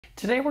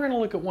Today we're going to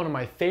look at one of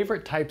my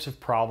favorite types of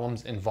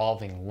problems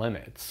involving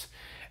limits.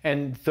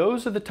 And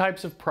those are the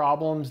types of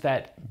problems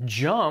that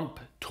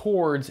jump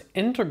towards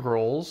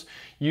integrals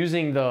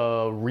using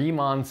the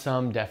Riemann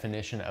sum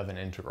definition of an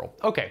integral.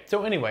 Okay,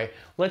 so anyway,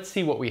 let's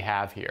see what we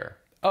have here.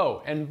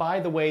 Oh, and by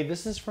the way,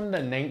 this is from the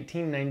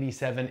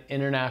 1997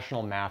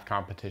 International Math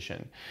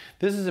Competition.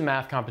 This is a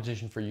math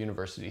competition for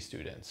university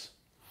students.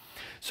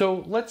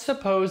 So let's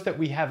suppose that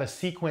we have a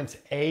sequence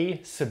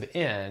A sub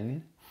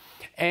n,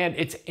 and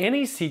it's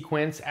any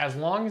sequence as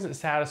long as it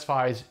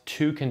satisfies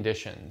two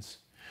conditions.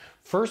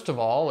 First of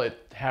all,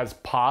 it has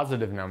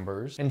positive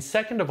numbers, and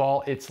second of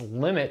all, its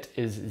limit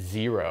is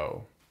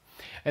 0.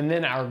 And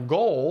then our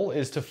goal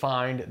is to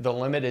find the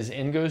limit as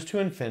n goes to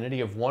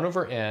infinity of 1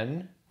 over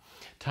n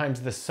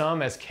times the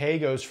sum as k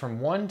goes from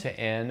 1 to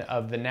n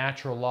of the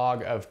natural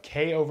log of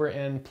k over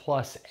n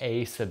plus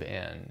a sub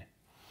n.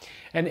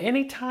 And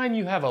anytime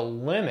you have a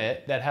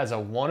limit that has a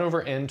 1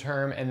 over n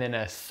term and then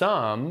a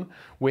sum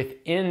with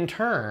n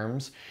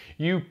terms,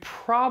 you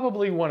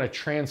probably want to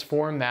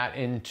transform that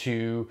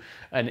into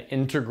an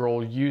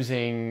integral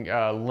using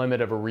limit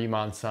of a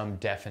Riemann sum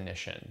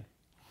definition.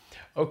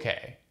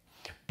 Okay,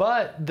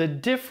 but the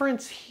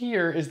difference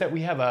here is that we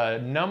have a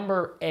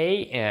number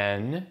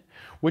an,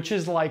 which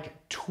is like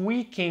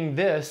tweaking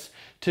this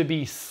to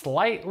be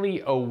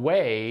slightly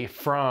away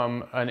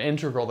from an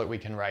integral that we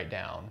can write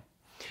down.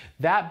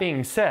 That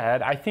being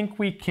said, I think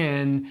we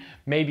can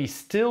maybe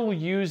still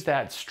use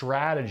that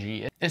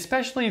strategy,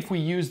 especially if we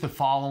use the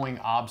following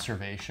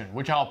observation,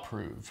 which I'll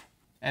prove.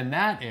 And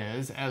that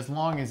is, as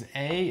long as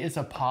a is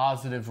a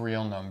positive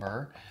real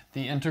number,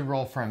 the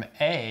integral from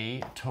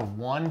a to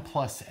 1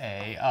 plus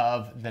a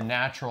of the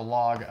natural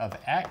log of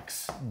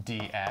x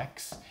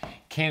dx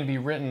can be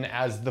written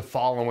as the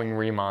following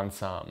Riemann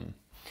sum.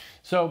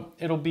 So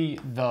it'll be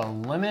the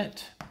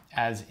limit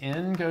as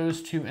n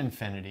goes to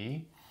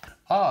infinity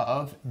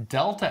of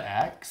delta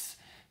x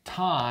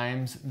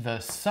times the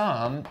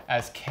sum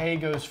as k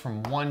goes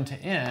from 1 to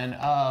n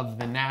of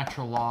the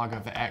natural log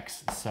of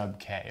x sub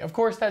k. Of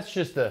course, that's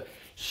just a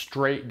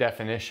straight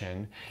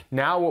definition.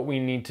 Now what we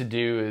need to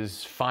do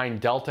is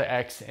find delta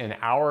x in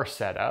our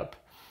setup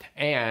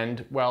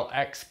and, well,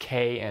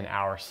 xk in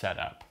our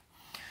setup.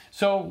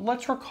 So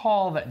let's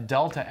recall that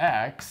delta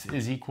x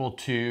is equal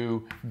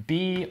to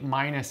b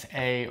minus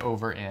a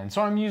over n.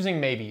 So I'm using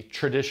maybe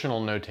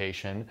traditional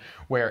notation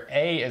where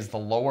a is the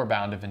lower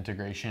bound of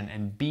integration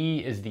and b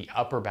is the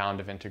upper bound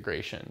of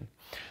integration.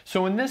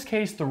 So in this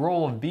case, the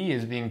role of b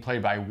is being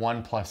played by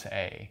 1 plus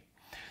a.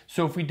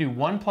 So if we do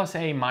 1 plus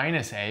a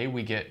minus a,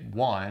 we get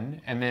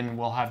 1, and then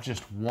we'll have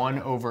just 1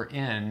 over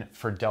n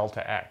for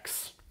delta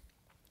x.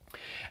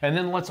 And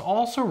then let's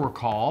also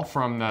recall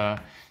from the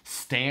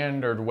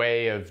standard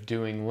way of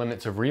doing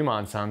limits of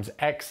Riemann sums,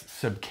 x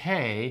sub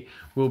k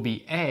will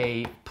be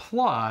a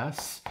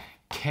plus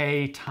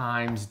k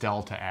times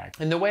delta x.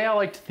 And the way I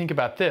like to think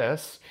about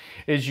this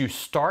is you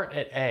start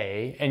at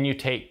a and you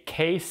take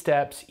k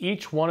steps.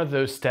 Each one of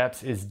those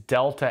steps is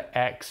delta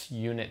x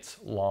units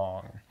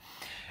long.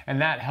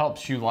 And that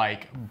helps you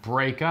like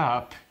break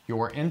up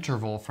your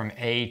interval from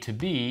a to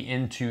b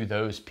into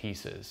those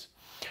pieces.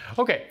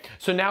 Okay,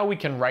 so now we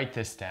can write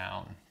this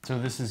down. So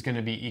this is going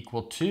to be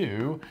equal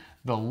to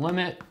the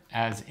limit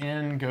as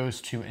n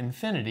goes to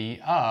infinity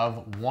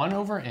of 1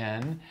 over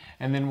n,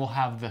 and then we'll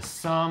have the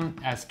sum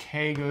as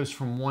k goes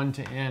from 1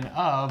 to n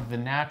of the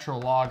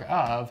natural log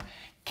of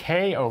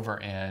k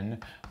over n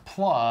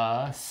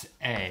plus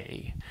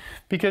a.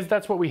 Because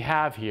that's what we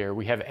have here.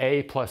 We have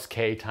a plus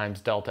k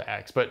times delta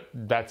x, but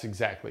that's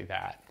exactly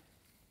that.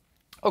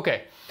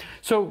 Okay,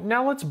 so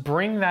now let's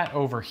bring that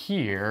over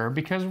here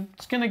because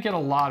it's going to get a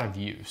lot of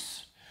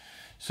use.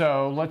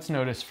 So let's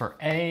notice for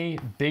a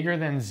bigger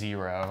than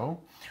 0,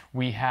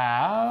 we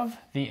have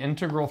the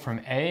integral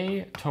from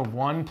a to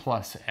 1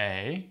 plus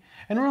a.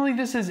 And really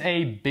this is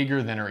a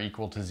bigger than or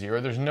equal to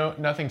 0. There's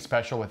nothing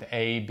special with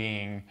a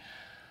being,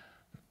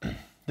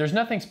 there's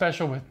nothing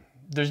special with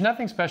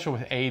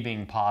a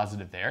being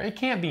positive there. It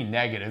can't be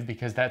negative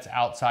because that's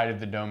outside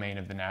of the domain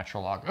of the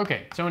natural log.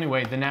 Okay, so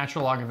anyway, the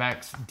natural log of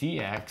x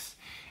dx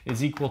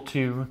is equal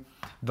to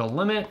the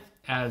limit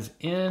as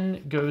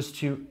n goes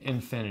to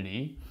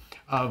infinity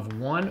of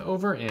 1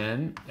 over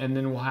n, and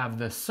then we'll have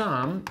the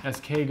sum as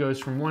k goes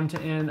from 1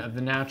 to n of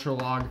the natural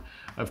log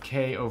of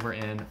k over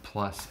n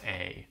plus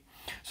a.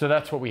 So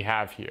that's what we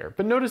have here.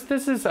 But notice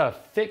this is a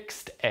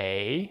fixed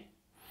a,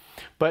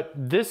 but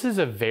this is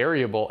a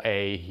variable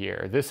a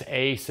here. This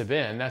a sub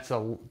n, that's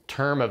a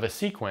term of a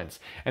sequence.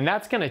 And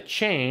that's going to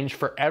change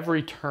for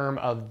every term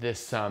of this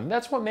sum.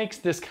 That's what makes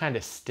this kind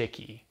of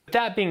sticky.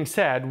 That being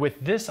said,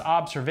 with this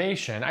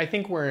observation, I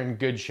think we're in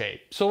good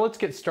shape. So let's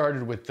get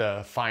started with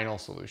the final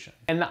solution.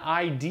 And the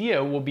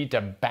idea will be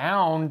to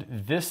bound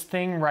this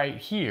thing right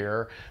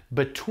here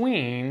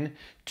between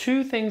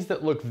two things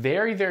that look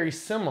very, very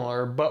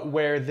similar, but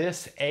where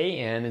this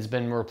an has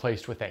been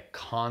replaced with a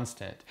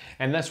constant.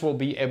 And thus we'll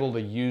be able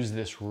to use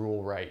this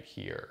rule right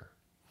here.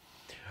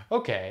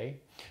 Okay,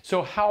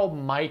 so how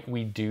might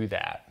we do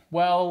that?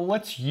 Well,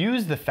 let's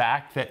use the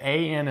fact that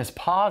an is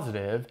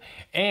positive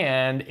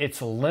and its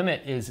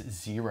limit is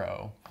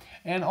 0.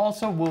 And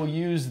also we'll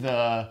use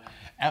the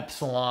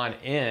epsilon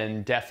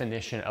n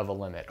definition of a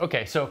limit.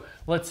 Okay, so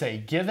let's say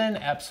given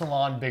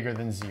epsilon bigger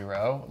than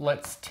 0,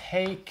 let's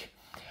take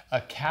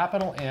a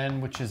capital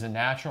N, which is a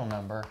natural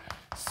number,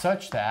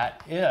 such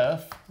that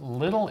if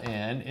little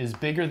n is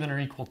bigger than or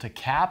equal to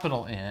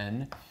capital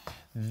N,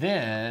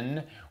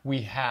 then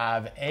we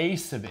have a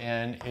sub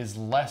n is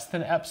less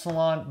than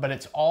epsilon, but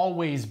it's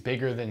always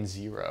bigger than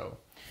 0.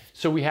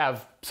 So we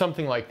have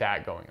something like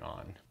that going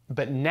on.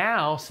 But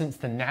now, since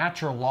the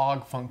natural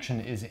log function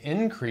is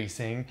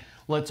increasing,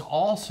 let's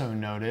also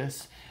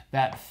notice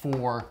that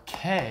for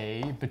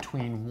k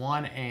between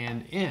 1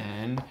 and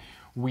n,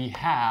 we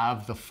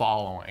have the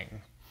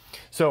following.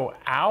 So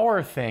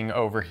our thing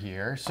over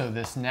here, so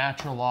this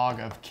natural log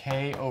of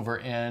k over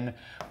n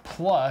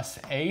plus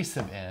a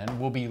sub n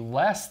will be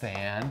less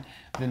than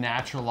the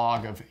natural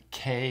log of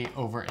k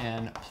over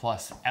n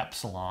plus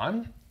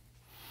epsilon.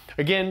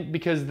 Again,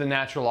 because the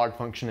natural log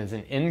function is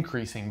an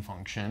increasing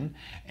function,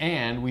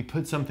 and we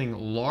put something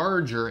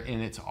larger in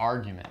its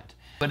argument.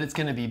 But it's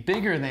going to be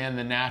bigger than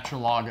the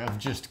natural log of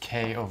just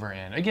k over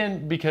n.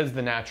 Again, because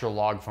the natural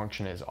log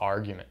function is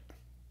argument.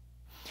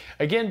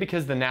 Again,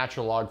 because the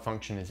natural log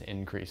function is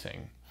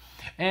increasing.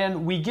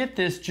 And we get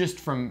this just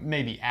from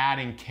maybe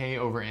adding k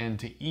over n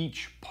to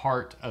each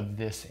part of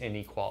this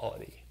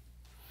inequality.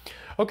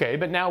 Okay,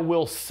 but now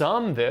we'll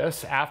sum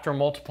this after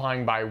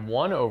multiplying by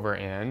 1 over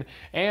n,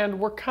 and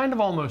we're kind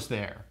of almost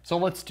there. So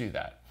let's do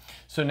that.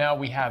 So now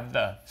we have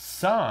the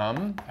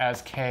sum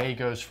as k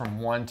goes from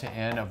 1 to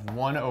n of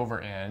 1 over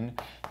n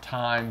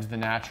times the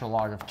natural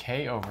log of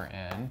k over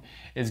n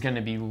is going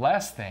to be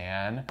less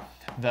than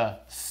the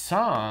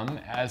sum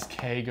as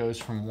k goes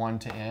from 1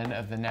 to n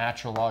of the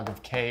natural log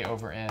of k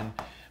over n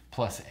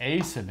plus a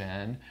sub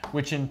n,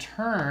 which in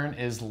turn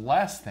is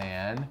less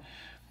than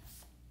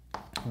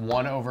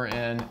 1 over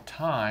n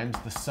times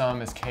the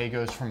sum as k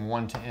goes from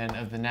 1 to n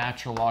of the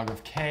natural log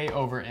of k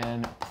over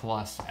n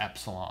plus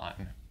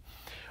epsilon.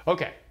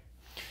 Okay,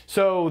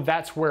 so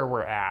that's where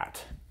we're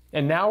at.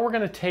 And now we're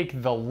going to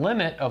take the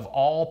limit of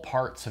all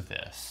parts of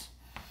this.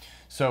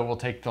 So we'll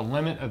take the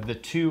limit of the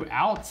two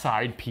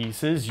outside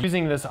pieces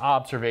using this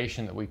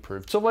observation that we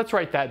proved. So let's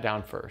write that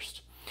down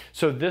first.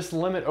 So this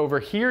limit over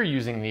here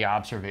using the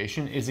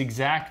observation is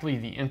exactly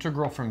the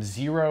integral from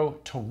 0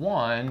 to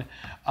 1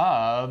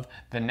 of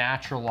the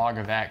natural log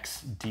of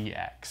x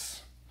dx.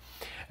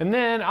 And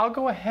then I'll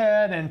go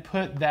ahead and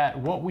put that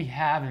what we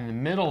have in the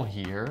middle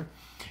here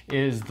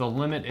is the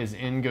limit as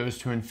n goes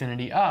to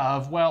infinity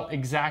of, well,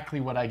 exactly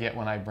what I get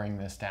when I bring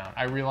this down.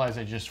 I realize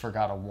I just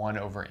forgot a 1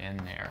 over n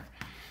there.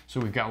 So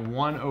we've got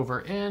 1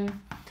 over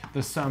n.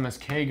 The sum as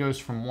k goes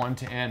from 1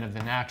 to n of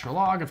the natural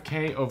log of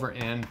k over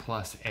n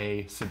plus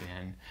a sub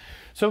n.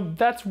 So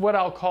that's what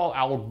I'll call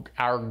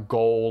our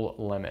goal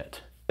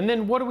limit. And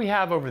then what do we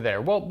have over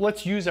there? Well,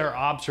 let's use our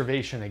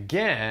observation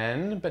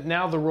again, but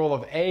now the role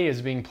of a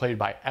is being played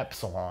by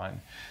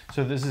epsilon.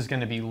 So this is going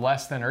to be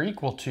less than or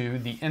equal to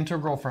the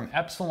integral from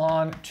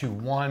epsilon to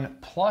 1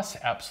 plus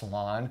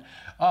epsilon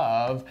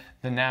of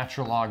the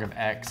natural log of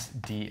x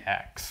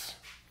dx.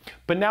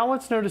 But now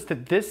let's notice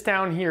that this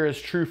down here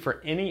is true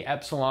for any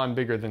epsilon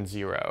bigger than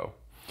 0.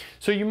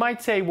 So you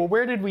might say, well,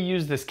 where did we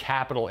use this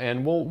capital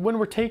N? Well, when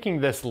we're taking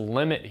this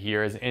limit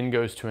here as n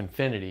goes to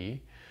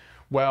infinity,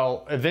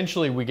 well,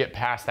 eventually we get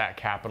past that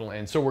capital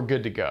N, so we're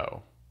good to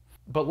go.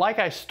 But like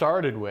I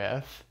started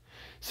with,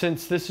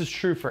 since this is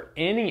true for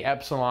any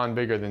epsilon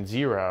bigger than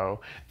 0,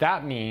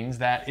 that means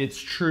that it's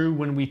true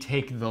when we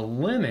take the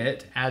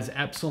limit as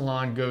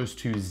epsilon goes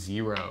to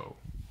 0.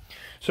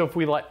 So if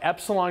we let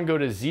epsilon go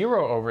to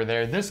 0 over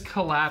there, this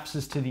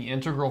collapses to the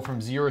integral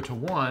from 0 to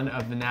 1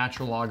 of the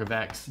natural log of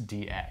x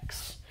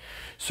dx.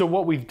 So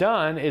what we've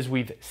done is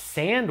we've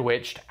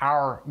sandwiched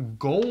our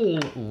goal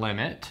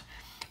limit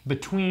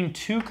between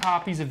two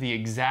copies of the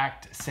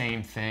exact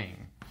same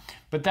thing.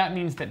 But that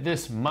means that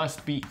this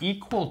must be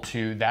equal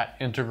to that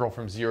integral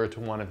from 0 to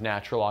 1 of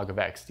natural log of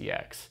x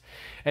dx.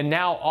 And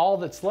now all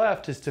that's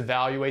left is to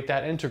evaluate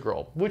that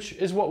integral, which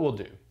is what we'll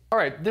do. All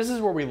right, this is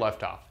where we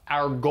left off.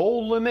 Our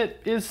goal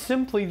limit is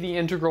simply the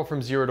integral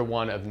from 0 to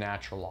 1 of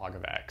natural log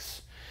of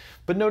x.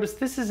 But notice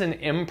this is an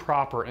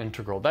improper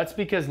integral. That's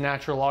because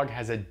natural log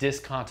has a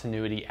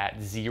discontinuity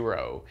at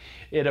 0.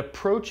 It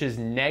approaches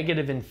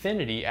negative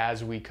infinity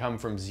as we come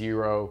from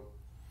 0,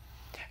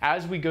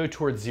 as we go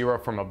towards 0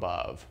 from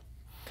above.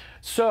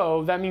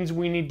 So that means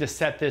we need to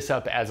set this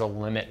up as a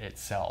limit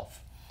itself.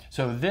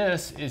 So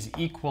this is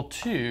equal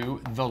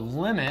to the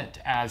limit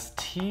as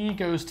t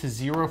goes to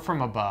 0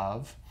 from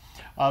above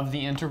of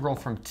the integral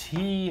from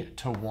t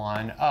to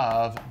 1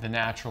 of the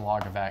natural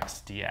log of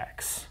x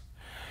dx.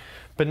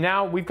 But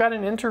now we've got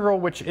an integral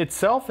which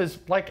itself is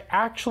like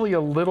actually a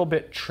little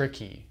bit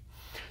tricky.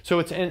 So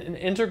it's an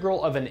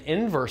integral of an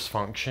inverse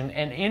function,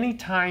 and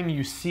anytime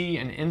you see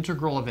an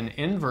integral of an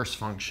inverse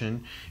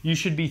function, you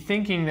should be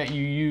thinking that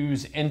you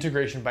use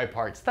integration by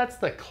parts. That's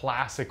the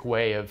classic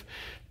way of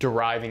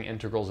deriving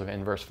integrals of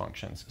inverse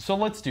functions. So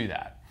let's do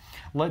that.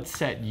 let's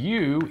set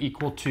u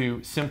equal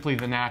to simply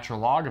the natural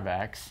log of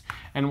x,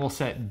 and we'll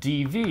set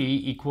dv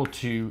equal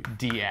to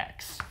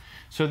dx.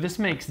 So this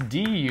makes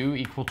du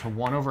equal to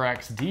 1 over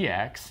x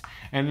dx,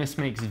 and this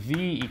makes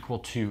v equal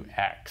to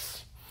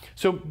x.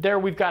 So there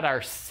we've got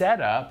our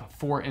setup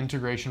for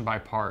integration by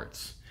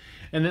parts.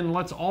 And then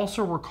let's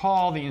also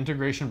recall the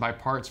integration by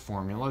parts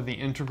formula. The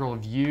integral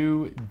of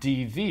u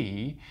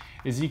dv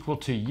is equal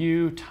to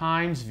u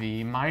times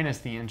v minus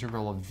the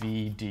integral of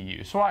v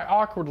du. So I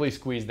awkwardly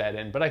squeezed that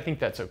in, but I think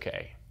that's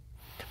okay.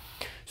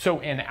 So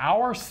in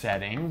our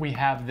setting, we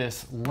have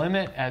this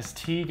limit as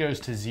t goes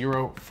to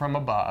 0 from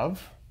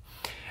above,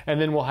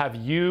 and then we'll have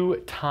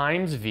u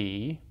times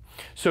v.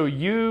 So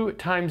u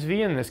times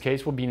v in this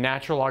case will be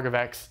natural log of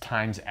x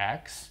times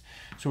x.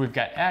 So we've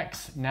got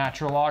x,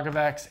 natural log of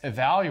x,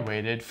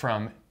 evaluated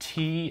from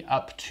t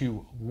up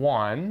to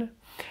 1,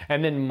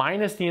 and then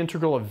minus the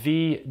integral of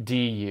v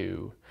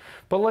du.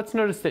 But let's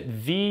notice that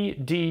v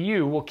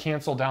du will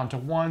cancel down to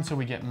 1, so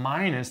we get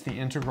minus the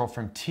integral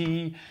from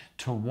t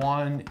to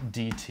 1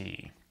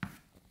 dt.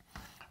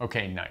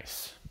 Okay,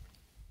 nice.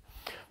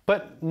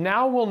 But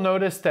now we'll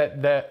notice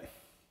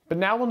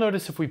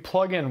if we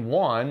plug in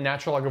 1,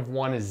 natural log of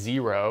 1 is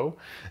 0,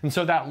 and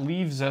so that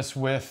leaves us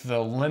with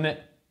the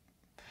limit,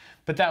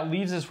 but that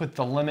leaves us with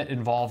the limit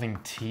involving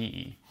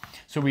t.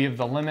 So we have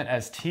the limit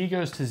as t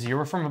goes to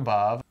 0 from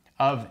above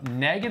of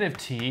negative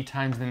t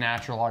times the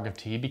natural log of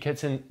t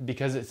because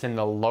it's in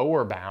the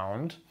lower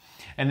bound,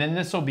 and then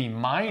this will be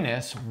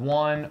minus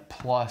 1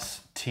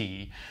 plus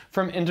t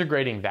from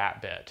integrating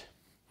that bit.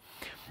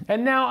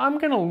 And now I'm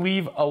going to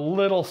leave a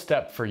little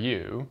step for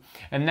you,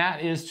 and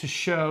that is to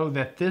show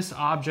that this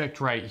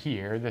object right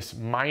here, this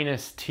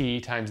minus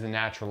t times the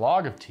natural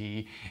log of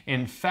t,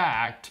 in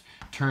fact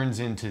turns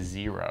into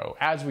 0,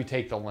 as we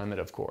take the limit,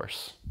 of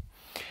course.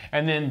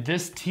 And then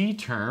this t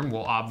term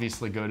will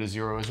obviously go to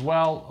 0 as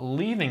well,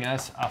 leaving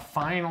us a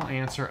final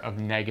answer of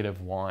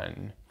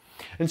 -1.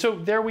 And so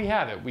there we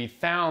have it. We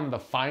found the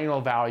final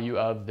value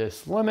of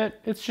this limit.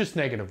 It's just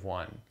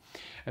 -1.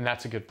 And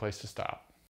that's a good place to stop.